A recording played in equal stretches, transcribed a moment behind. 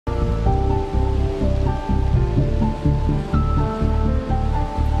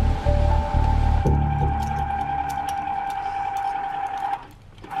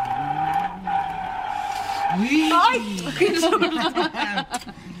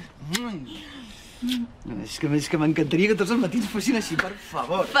És que m'encantaria que tots els matins fossin així, per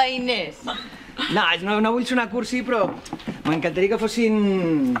favor. Feiners. No vull sonar cursi, però m'encantaria que fossin...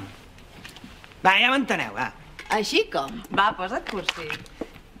 Va, ja m'enteneu, va. Així com? Va, posa't cursi.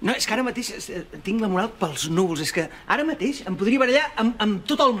 No, és que ara mateix tinc la moral pels núvols. És que ara mateix em podria barallar amb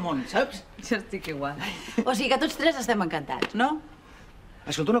tot el món, saps? Jo estic igual. O sigui que tots tres estem encantats, no?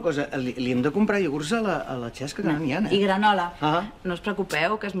 Escolta una cosa, li hem de comprar iogurts a la Xesca, que no n'hi ha, I granola. Ah. No us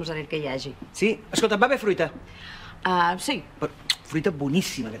preocupeu, que esmorzaré el que hi hagi. Sí? Escolta, va bé fruita? Sí. Però fruita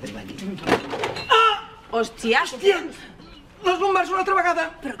boníssima que tenim aquí. Hòstia! Les lumbars una altra vegada!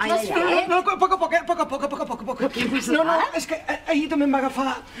 Però què has fet? No, a poc a poc. Però què passa? No, és que ahir també em va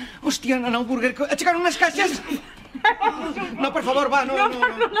agafar, hòstia, en el burger, aixecant unes caixes. No, per favor, va, no.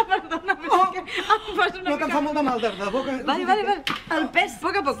 Perdona, però és que em fas una No, que em fa molt de mal de boca. Vale. El pes, a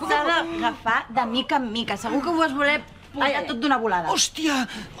poc a poc. S'ha d'agafar de mica en mica. Segur que ho has voler pujar tot d'una volada. Hòstia!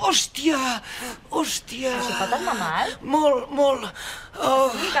 Això pot anar mal? Molt. Una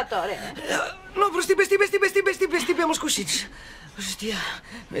mica tor, No, però estic bé amb els coixins. Hòstia,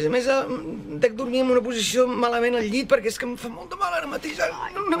 a més, dec dormir en una posició malament al llit perquè és que em fa molt de mal ara mateix.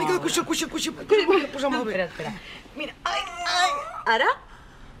 Una mica de cuixa. Posar molt bé. Espera. Mira, ai. Ara?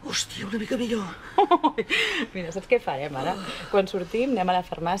 Hòstia, una mica millor. Mira, saps què farem ara? Quan sortim anem a la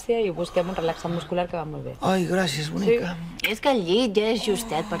farmàcia i busquem un relaxant muscular que va molt bé. Ai, gràcies, bonica. És que el llit ja és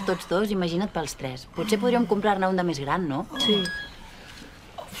justet per tots dos, imagina't pels tres. Potser podríem comprar-ne un de més gran, no? Sí.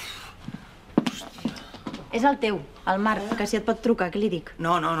 És el teu, el Marc, que si et pot trucar, què li dic?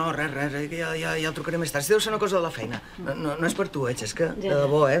 No, res, que ja el trucaré més tard. Deu ser una cosa de la feina. No és per tu, Xesca, de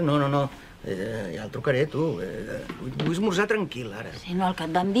debò, No. Ja el trucaré, tu. Vull esmorzar tranquil, ara. Sí, no, el que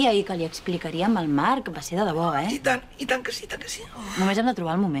et vam dir ahir que li explicaríem al Marc va ser de debò, I tant que sí. Només hem de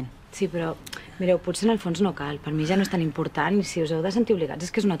trobar el moment. Sí, però, mireu, potser en el fons no cal. Per mi ja no és tan important i si us heu de sentir obligats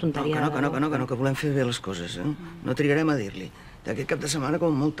és que és una tonteria. No, que volem fer bé les coses, No trigarem a dir-li. D'aquest cap de setmana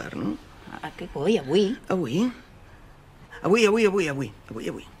com molt tard, no? Què coi, avui? Avui.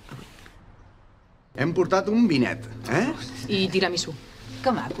 Hem portat un vinet, I tiramisú. Que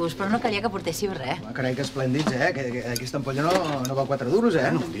macos, però no calia que portéssiu res. Carai, que esplèndids, Que aquesta ampolla no val 4 duros,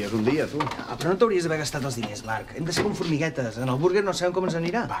 Un dia és un dia, tu. Però no t'hauries d'haver gastat els diners, Marc. Hem de ser com formiguetes. En el búrguer no sabem com ens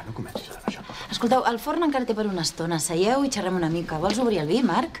anirà. Va, no comencis ara, això. Escolteu, el forn encara té per una estona. Seieu i xerrem una mica. Vols obrir el vi,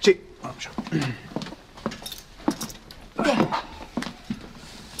 Marc? Sí, això. Té.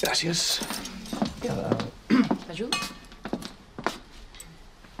 Gràcies. T'ajut?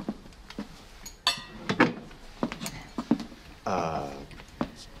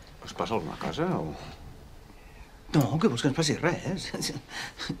 Us passa alguna cosa o...? No, que vols que ens passi res?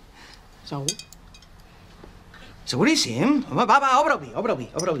 Segur? Seguríssim? Home, va, obre el vi.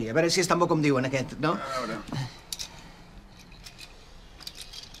 A veure si és tan bo com diuen aquest, no? A veure...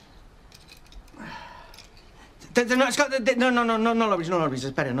 No l'obris,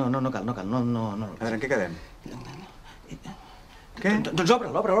 espera, no cal. A veure, en què quedem? Què? Doncs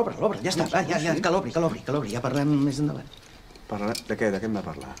obre'l, ja està, ja, que l'obri, ja parlem més endavant. De què hem de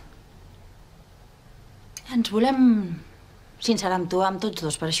parlar? Ens volem sincerar amb tu, amb tots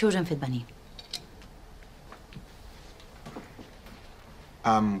dos, per això us hem fet venir.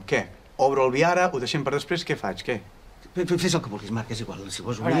 Què? Obro el vi ara, ho deixem per després, què faig, què? Fes el que vulguis, Marc, és igual, si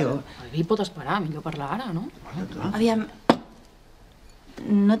vols obrir o... El vi pot esperar, millor parlar ara, no? Aviam,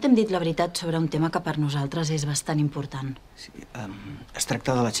 no t'hem dit la veritat sobre un tema que per nosaltres és bastant important. Sí, es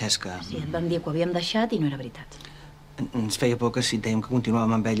tracta de la Xesca. Sí, et vam dir que ho havíem deixat i no era veritat. Ens feia por que si dèiem que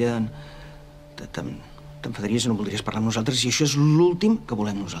continuàvem amb ella t'enfadaries i no voldries parlar amb nosaltres i això és l'últim que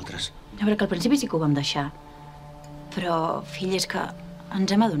volem nosaltres. A veure, que al principi sí que ho vam deixar, però, fill, és que ens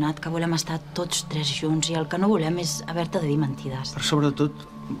hem adonat que volem estar tots tres junts i el que no volem és haver-te de dir mentides. Però sobretot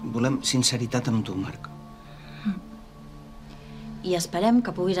volem sinceritat amb tu, Marc. I esperem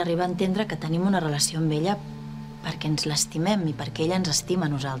que puguis arribar a entendre que tenim una relació amb ella perquè ens l'estimem i perquè ella ens estima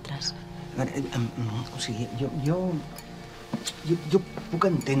a nosaltres. A veure, o sigui, jo puc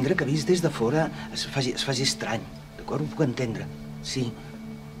entendre que vist des de fora es faci estrany, d'acord? Ho puc entendre, sí.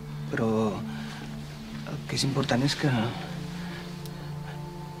 Però el que és important és que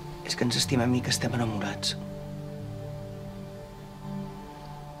ens estimem i que estem enamorats.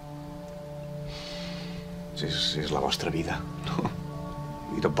 És la vostra vida, no?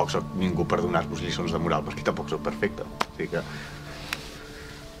 I tampoc soc ningú per donar-vos lliçons de moral, perquè tampoc soc perfecte. O sigui que...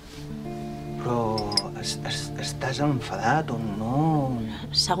 Però estàs enfadat o no?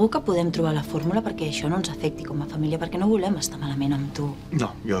 Segur que podem trobar la fórmula perquè això no ens afecti com a família, perquè no volem estar malament amb tu.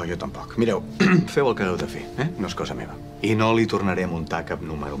 No, jo tampoc. Mireu, feu el que heu de fer, no és cosa meva. I no li tornaré a muntar cap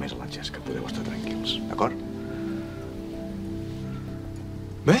número més a la Xesca, podeu estar tranquils, d'acord?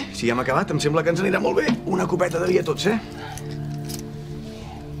 Bé, si ja hem acabat, em sembla que ens anirà molt bé. Una copeta de vi a tots,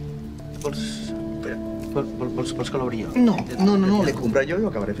 Vols que l'obri jo? No, l'he comprat jo i ho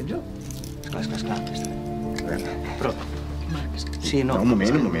acabaré fent jo. Esclar. Però... Sí, no. Un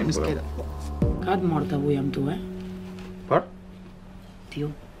moment. Quedat mort avui amb tu, Per?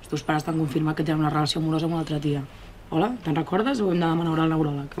 Tio, els teus pares t'han confirmat que tenen una relació amorosa amb una altra tia. Hola, te'n recordes o hem de demanar hora al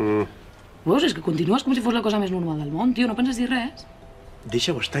neuròleg? Veus, és que continues com si fos la cosa més normal del món, tio, no penses dir res?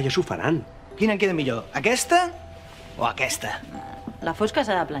 Deixa-ho estar, ja s'ho faran. Quina en queda millor, aquesta o aquesta? La fosca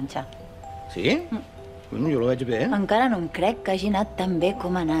s'ha de planxar. Sí? Bueno, jo la veig bé, Encara no em crec que hagi anat tan bé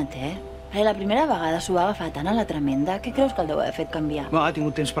com ha anat, Perquè la primera vegada s'ho va agafar tant a la tremenda, què creus que el deu haver fet canviar? Bueno, ha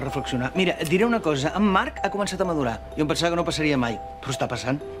tingut temps per reflexionar. Mira, et diré una cosa, en Marc ha començat a madurar. Jo em pensava que no passaria mai, però està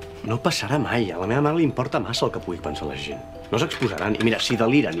passant. No passarà mai. A la meva mare li importa massa el que pugui pensar la gent. No s'exposaran. I mira, si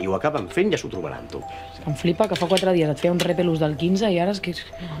deliren i ho acaben fent, ja s'ho trobaran, tu. Em flipa que fa 4 dies et feia un repelús del 15 i ara és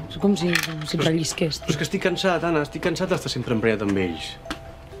com si et rellisqués, Però és que estic cansat, Anna. Estic cansat d'estar sempre emprenyat amb ells.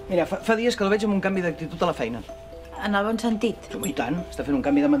 Mira, fa dies que el veig amb un canvi d'actitud a la feina. En el bon sentit. I tant, està fent un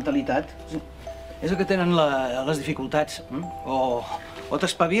canvi de mentalitat. És el que tenen les dificultats. O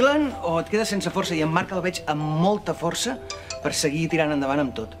t'espavilen o et quedes sense força. I en Marc el veig amb molta força per seguir tirant endavant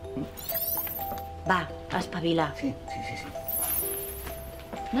amb tot. Va, espavila. Sí.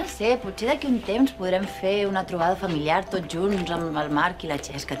 No sé, potser d'aquí un temps podrem fer una trobada familiar tots junts amb el Marc i la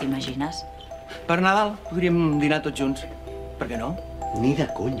Xesca, t'imagines? Per Nadal podríem dinar tots junts. Per què no? Ni de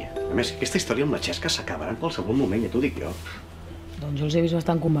conya. A més, aquesta història amb la Xesca s'acabarà en qualsevol moment, ja t'ho dic jo. Doncs jo els he vist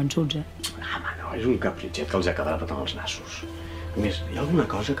bastant convençuts, Home, no, és un capritxet que els acabarà patant els nassos. A més, hi ha alguna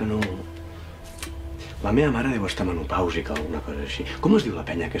cosa que no... La meva mare deu estar menopàusica o alguna cosa així. Com es diu la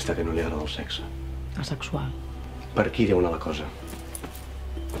penya aquesta que no li agrada el sexe? Asexual. Per aquí deu anar la cosa.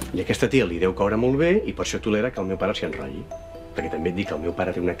 I aquesta tia li deu caure molt bé i per això tolera que el meu pare s'hi enrotlli. Perquè també et dic que el meu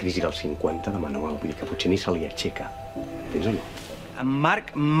pare té una crisi dels 50 de manual, vull dir que potser ni se li aixeca. Tens o no? En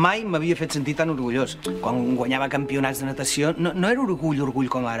Marc mai m'havia fet sentir tan orgullós. Quan guanyava campionats de natació, no era orgull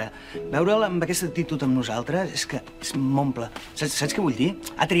com ara. Veure'l amb aquesta actitud amb nosaltres és que m'omple. Saps què vull dir?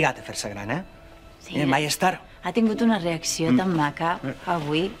 Ha trigat a fer-se gran, Sí. Mai és tard. Ha tingut una reacció tan maca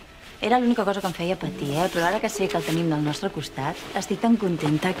avui. Era l'única cosa que em feia patir, però ara que sé que el tenim del nostre costat, estic tan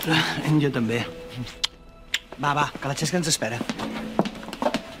contenta que... Jo també. Va, que la Xesca ens espera.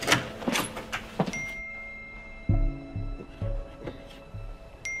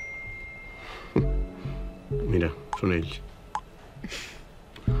 Mira, són ells.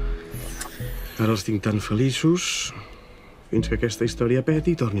 Ara els tinc tan feliços fins que aquesta història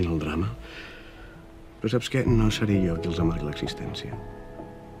peti i tornin al drama. Però saps què? No seré jo qui els amargui l'existència.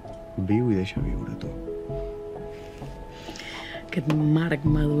 Viu i deixa viure, tu. Aquest Marc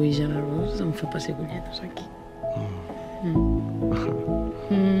madur i generós em fa pessigolletes aquí.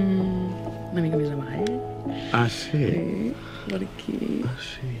 Una mica més avall, Ah, sí? Sí, per aquí. Ah,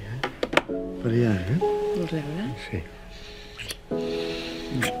 sí, Per allà, Vols veure? Sí.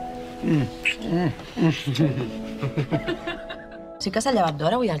 Sí que s'ha llevat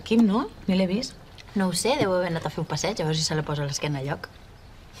d'hora avui el Quim, no? Ni l'he vist. No ho sé, deu haver anat a fer un passeig, a veure si se la posa l'esquena a lloc.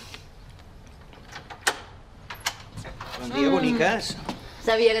 Bon dia, boniques.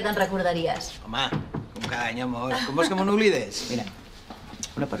 Sabia que te'n recordaries. Home, com cada any, amor. Com vols que me n'oblides? Mira,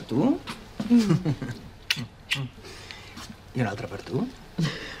 una per tu. I una altra per tu.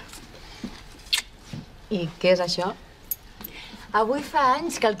 I què és això? Avui fa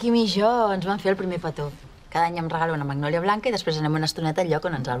anys que el Quim i jo ens vam fer el primer petó. Cada any em regala una magnòlia blanca i després anem una estoneta al lloc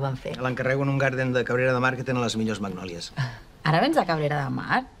on ens el van fer. L'encarrego en un garden de Cabrera de Mar que tenen les millors magnòlies. Ara vens de Cabrera de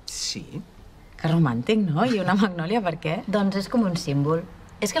Mar? Sí? Que romàntic, no? I una magnòlia, per què? Doncs és com un símbol.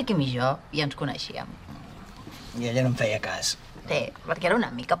 És que el Quim i jo ja ens coneixíem. I ella no em feia cas. Sí, perquè era una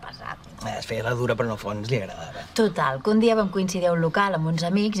mica pesat. Es feia la dura, però en el fons li agradava. Total, que un dia vam coincidir a un local amb uns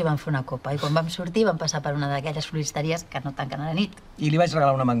amics i vam fer una copa. I quan vam sortir vam passar per una d'aquelles floristeries que no tanquen a la nit. I li vaig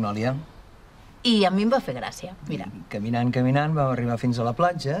regalar una magnòlia. I a mi em va fer gràcia, mira. Caminant, vam arribar fins a la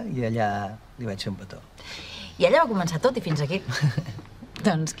platja i allà li vaig fer un petó. I allà va començar tot i fins aquí.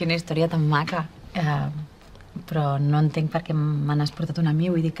 Doncs quina història tan maca. Però no entenc per què me n'has portat una a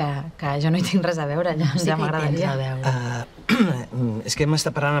mi, vull dir que jo no hi tinc res a veure, ja m'agradaria. És que hem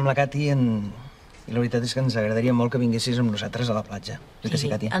estat parlant amb la Cati i la veritat és que ens agradaria molt que vinguessis amb nosaltres a la platja.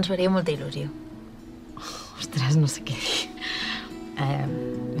 Sí, Cati? ens faria molta il·lusió. Ostres, no sé què dir.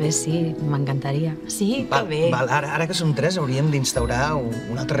 Bé, sí, m'encantaria. Sí, que bé. Ara que som 3 hauríem d'instaurar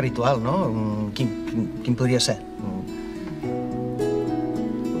un altre ritual, no? Quin podria ser?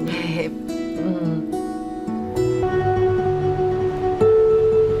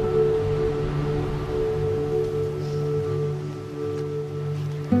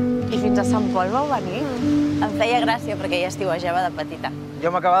 fins a Sant Pol vau venir? Em feia gràcia perquè ja estiuejava de petita. Jo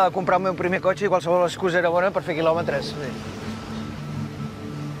m'acabava de comprar el meu primer cotxe i qualsevol excusa era bona per fer quilòmetres.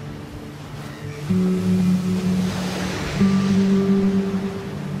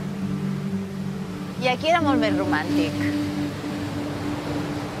 I aquí era molt més romàntic.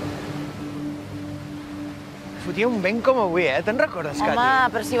 Fotia un vent com avui, Te'n recordes, Cati? Home,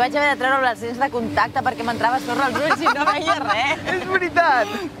 però si vaig haver de treure les lents de contacte perquè m'entrava sorra als ulls i no veia res. És veritat!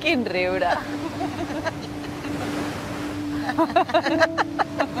 Quin riure.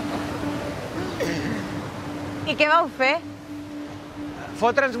 I què vau fer?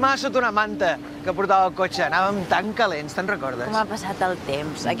 Fotre'ns mà sota una manta que portava el cotxe. Anàvem tan calents, te'n recordes? Com ha passat el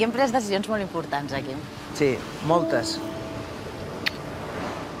temps. Aquí hem pres decisions molt importants, aquí. Sí, moltes.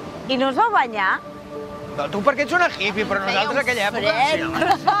 I no us vau banyar? No, tu perquè ets una hippie, però nosaltres a aquella època... Fred.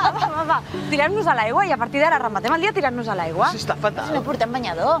 Va. Tirem-nos a l'aigua i a partir d'ara rematem el dia tirant-nos a l'aigua. Això està fatal. Si no portem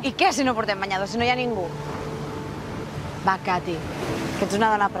banyador. I què si no portem banyador, si no hi ha ningú? Va, Cati, que ets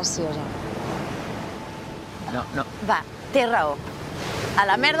una dona preciosa. No. Va, té raó. A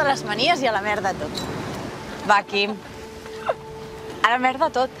la merda les manies i a la merda tot. Va, Quim. A la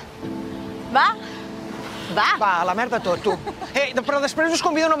merda tot. Va? Va, a la merda tot, tu. Però després us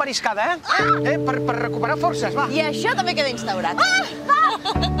convido a una mariscada, per recuperar forces, va. I això també queda instaurat.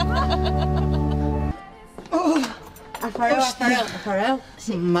 Fareu.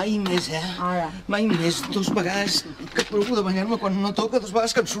 Sí. Mai més, Ara. Mai més. 2 vegades que provo de banyar-me quan no toca, 2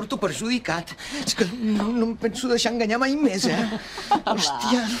 vegades que em surto perjudicat. És que no em penso deixar enganyar mai més,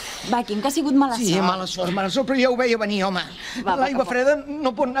 Hòstia. Va, Quim, que ha sigut mala sort. Sí, mala sort, però ja ho veia venir, home. L'aigua freda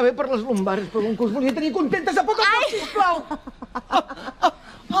no pot anar bé per les lumbares, però com que us volia tenir contentes a poc a poc, sisplau.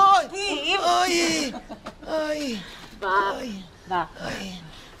 Va.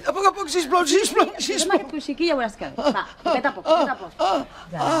 A poc, sisplau. Fem aquest coixiquí i ja veuràs que bé. Va, poquet a poc. Ja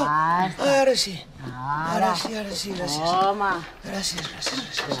està. Ara sí. Gràcies. Home. Gràcies.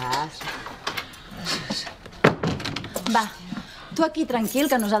 Va, tu aquí tranquil,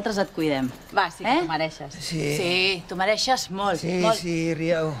 que nosaltres et cuidem. Va, sí, que t'ho mereixes. Sí, t'ho mereixes molt, molt. Sí,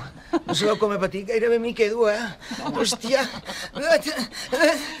 rieu. No sabeu com he patit, gairebé m'hi quedo, Hòstia.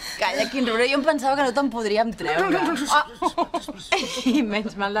 Calla, quin riure, jo em pensava que no te'n podríem treure. I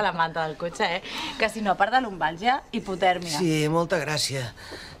menys mal de la manta del cotxe, Que si no, a part de lumbàlgia, hipotèrmia. Sí, molta gràcia.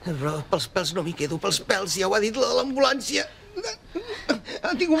 Però pels pèls no m'hi quedo, pels pèls, ja ho ha dit la de l'ambulància.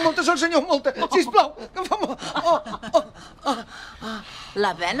 Han tingut molta sort, senyor, molta. Sisplau, que em fa molt...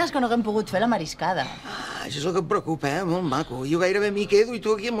 La pena és que no haguem pogut fer la mariscada. Això és el que em preocupa, Molt maco. Jo gairebé m'hi quedo i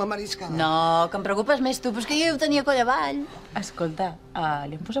tu aquí amb la mariscada. No, que em preocupes més tu, però és que jo ho tenia coll avall. Escolta,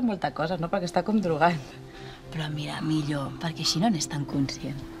 li hem posat molta cosa, no?, perquè està com drogant. Però mira, millor, perquè així no n'és tan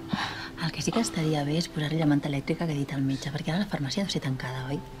conscient. El que sí que estaria bé és posar-li la manta elèctrica que ha dit el metge, perquè ara la farmàcia deu ser tancada,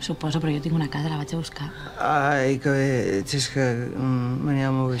 oi? Suposo, però jo tinc una casa, la vaig a buscar. Ai, que bé, Xesca,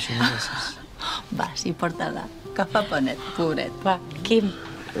 m'anirà molt bé això, gràcies. Va, sí, porta-la, que fa panet, pobret. Va, Quim,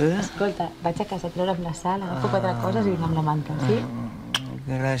 escolta, vaig a casa a treure'm la sal, agafo 4 coses i vinc amb la manta, sí?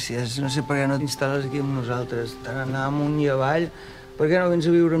 Gràcies. No sé per què no t'instal·les aquí amb nosaltres. Tant anar amunt i avall, per què no vens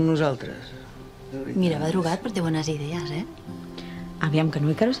a viure amb nosaltres? Mira, va drogat però té bones idees, Aviam, que no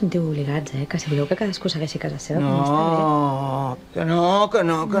hi cal us sentiu obligats, que si voleu que cadascú segueixi casa seva, com està bé. Que no.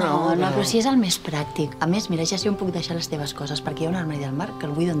 No, però si és el més pràctic. A més, mira, ja sé on puc deixar les teves coses, perquè hi ha un armari del mar que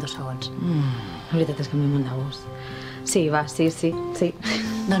el buido en 2 segons. La veritat és que m'he molt de gust. Sí, va, sí.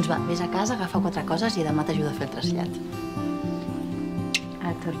 Doncs va, vés a casa, agafa 4 coses i demà t'ajudo a fer el trasllat.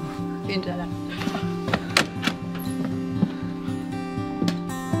 Ara torno. Fins ara.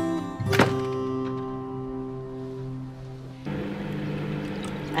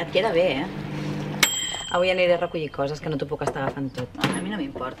 Et queda bé, Avui aniré a recollir coses, que no t'ho puc estar agafant tot. A mi no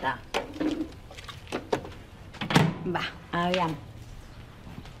m'importa. Va, aviam.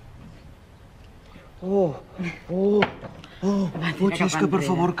 Xesca, per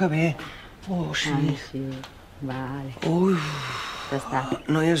favor, que bé. Sí. Sí, vale. Ja està.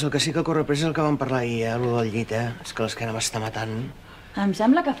 Noies, el que sí que corre pressa és el que vam parlar ahir, lo del llit, És que l'esquena m'està matant. Em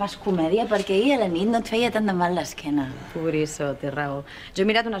sembla que fas comèdia, perquè ahir a la nit no et feia tant de mal l'esquena. Pobrisso, té raó. Jo he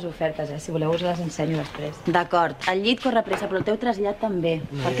mirat unes ofertes, Si voleu us les ensenyo després. D'acord, el llit corre pressa, però el teu trasllat també.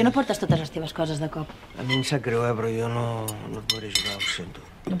 Per què no portes totes les teves coses de cop? A mi em sap greu, però jo no et podré ajudar, ho sento.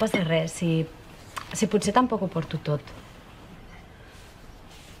 No passa res, si potser tampoc ho porto tot.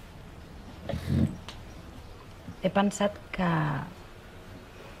 He pensat que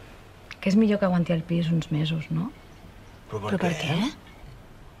és millor que aguanti el pis uns mesos, no? Però per què?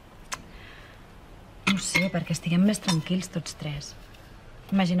 No ho sé, perquè estiguem més tranquils tots 3.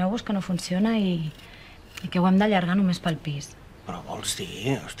 Imagineu-vos que no funciona i que ho hem d'allargar només pel pis. però vols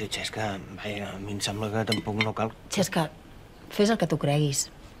dir? Hòstia, Xesca, a mi em sembla que tampoc no cal... Xesca, fes el que tu creguis.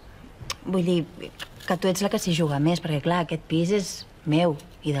 Vull dir que tu ets la que s'hi juga més, perquè clar, aquest pis és meu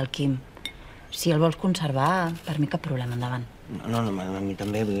i del Quim. Si el vols conservar, per mi cap problema, endavant. No, a mi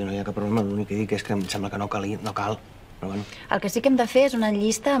també, vull dir, no hi ha cap problema. L'únic que dic és que em sembla que no cal, però bueno. El que sí que hem de fer és una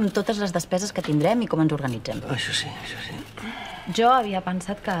llista amb totes les despeses que tindrem i com ens organitzem. Això sí. Jo havia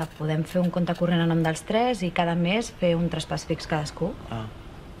pensat que podem fer un compte corrent a nom dels tres i cada mes fer un traspàs fix cadascú.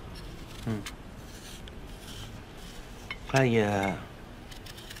 Clar, i...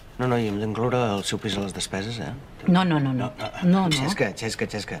 No, i hem d'incloure el seu pis a les despeses, eh? No. Xesca,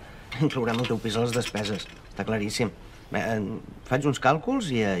 inclourem el teu pis a les despeses. Està claríssim. Bé, faig uns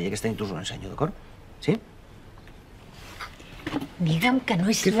càlculs i aquest any t'us ho ensenyo, d'acord? Sí? Digue'm que no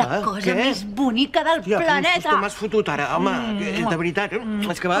és la cosa més bonica del planeta! Què m'has fotut ara? Home, de veritat,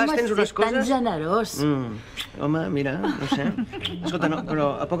 és que a vegades tens unes coses... Com has estat tan generós. Home, mira, no sé. Escolta, no, però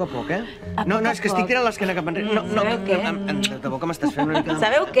a poc, eh? No, és que estic tirant l'esquena cap enrere. No, de debò que m'estàs fent una mica...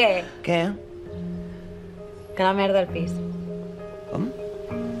 Sabeu què? Què? Que la merda al pis. Com?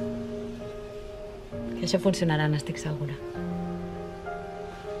 Que això funcionarà, n'estic segura.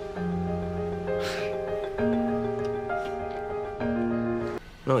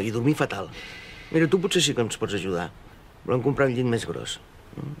 No, i dormir fatal. Mira, tu potser sí que ens pots ajudar. Volem comprar un llit més gros.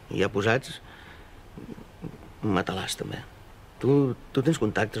 I ja posats, un matalàs, també. Tu tens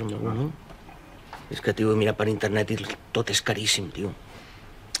contactes amb algú, no? És que, tio, he mirat per internet i tot és caríssim, tio.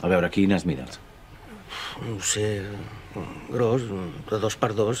 A veure, quines mires? No ho sé, gros, de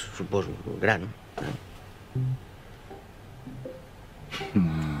 2x2, suposo, gran.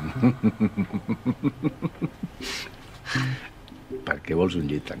 Per què vols un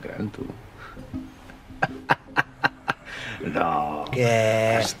llit tan gran, tu? No. Què?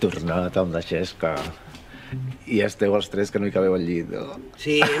 Has tornat amb la Xesca. I esteu els tres que no hi cabeu al llit, no?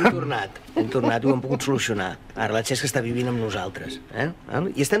 Sí, hem tornat, i ho hem pogut solucionar. Ara la Xesca està vivint amb nosaltres, eh?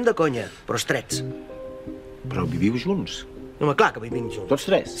 I estem de conya, però estrets. Però viviu junts? Home, clar que vivim junts. Tots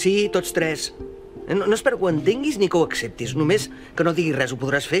tres? Sí, tots tres. No espero que ho entenguis ni que ho acceptis. Només que no diguis res. Ho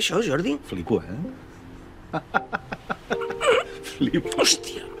podràs fer, això, Jordi? Flipo, Flipo.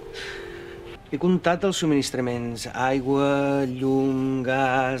 Hòstia! He comptat els subministraments. Aigua, llum,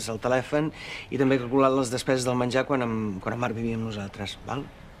 gas, el telèfon i també he calculat les despeses del menjar quan en Marc vivia amb nosaltres, val?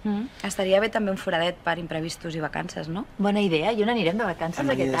 Estaria bé també un foradet per imprevistos i vacances, no? Bona idea. I on anirem de vacances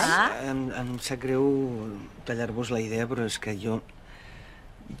aquest any? Em sap greu tallar-vos la idea, però és que jo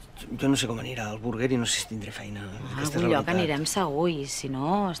no sé com anirà al burger i no sé si tindré feina. A algun lloc anirem segur i si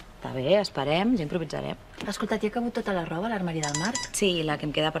no, està bé, esperem, ja improvisarem. Escolta, t'hi ha cabut tota la roba a l'armari del Marc? Sí, la que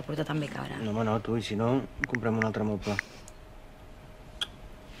em queda per portar també cabrà. No, home, no, tu, i si no, comprem un altre moble.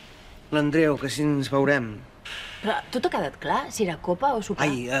 L'Andreu, que si ens veurem. Però tu t'ha quedat clar si era copa o sopar?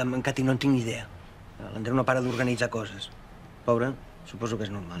 Ai, en Cati, no en tinc ni idea. L'Andreu no para d'organitzar coses. Pobre, suposo que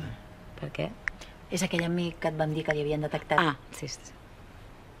és normal, eh? Per què? És aquell amic que et vam dir que li havien detectat. Ah, sí.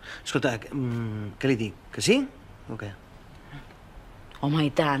 Escolta, què li dic? Que sí o què? Home,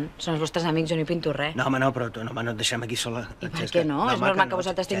 i tant. Són els vostres amics, jo no hi pinto res. No, home, però no et deixem aquí sola. I per què no? És normal que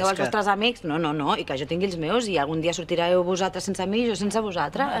vosaltres tingueu els vostres amics? No, i que jo tingui els meus i algun dia sortireu vosaltres sense mi i jo sense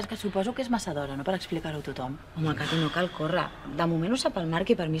vosaltres. És que suposo que és massa d'hora, no?, per explicar-ho a tothom. Home, Cati, no cal córrer. De moment ho sap el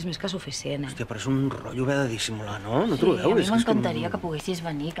Marc i per mi és més que suficient, Hòstia, però és un rotllo haver de dissimular, no? No trobeu? Sí, a mi m'encantaria que poguessis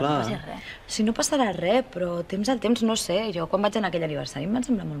venir, que no passés res. Si no passarà res, però temps al temps, no sé. Jo quan vaig anar a aquell aniversari em van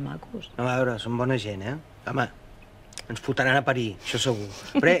semblar molt macos. A veure, són bona gent, eh? Home, ens fotran a parir, això segur.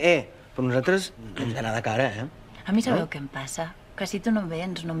 Però, però nosaltres hem d'anar de cara, eh? A mi sabeu què em passa? Que si tu no em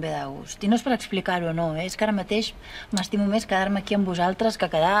vens, no em ve de gust. I no és per explicar-ho, no, és que ara mateix m'estimo més quedar-me aquí amb vosaltres que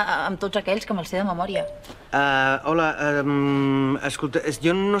quedar amb tots aquells que me'ls sé de memòria. Hola, escolta,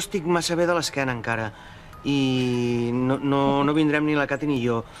 jo no estic massa bé de l'esquena encara i no vindrem ni la Cati ni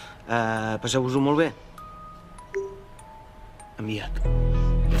jo. Passeu-vos-ho molt bé. Enviat.